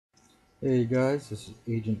Hey guys, this is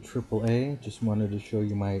Agent AAA. Just wanted to show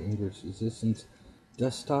you my Ingress Resistance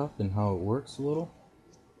desktop and how it works a little.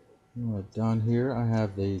 Down here I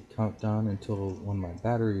have a countdown until when my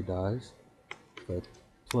battery dies. If I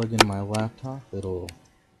plug in my laptop, it'll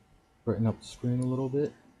brighten up the screen a little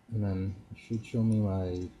bit, and then it should show me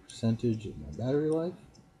my percentage of my battery life.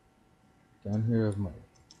 Down here I have my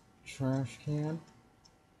trash can,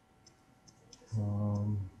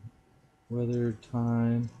 weather,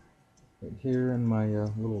 time, right here in my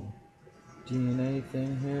little DNA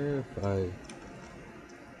thing here. If I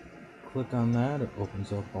click on that, it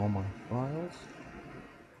opens up all my files.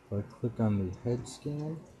 If I click on the head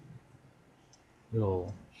scan,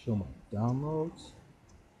 it'll show my downloads.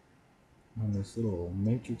 On this little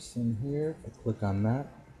matrix thing here, if I click on that,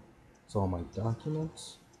 it's all my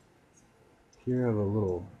documents. Here I have a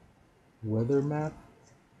little weather map.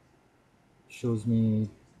 It shows me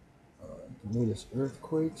the latest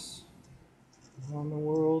earthquakes around the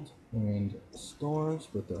world and storms,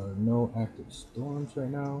 but there are no active storms right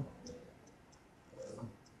now.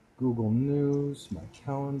 Google News, my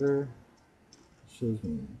calendar, shows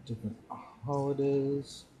me different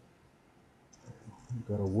holidays. I've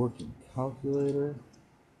got a working calculator.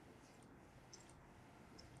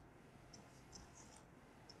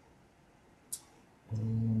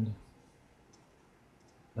 And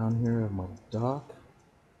down here I have my dock.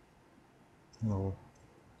 I'll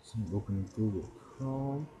open Google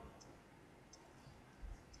Chrome.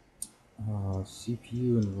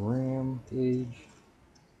 CPU and RAM gauge.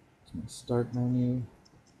 It's my start menu.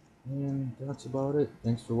 And that's about it.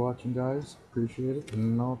 Thanks for watching, guys. Appreciate it.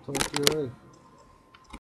 And I'll talk to you later.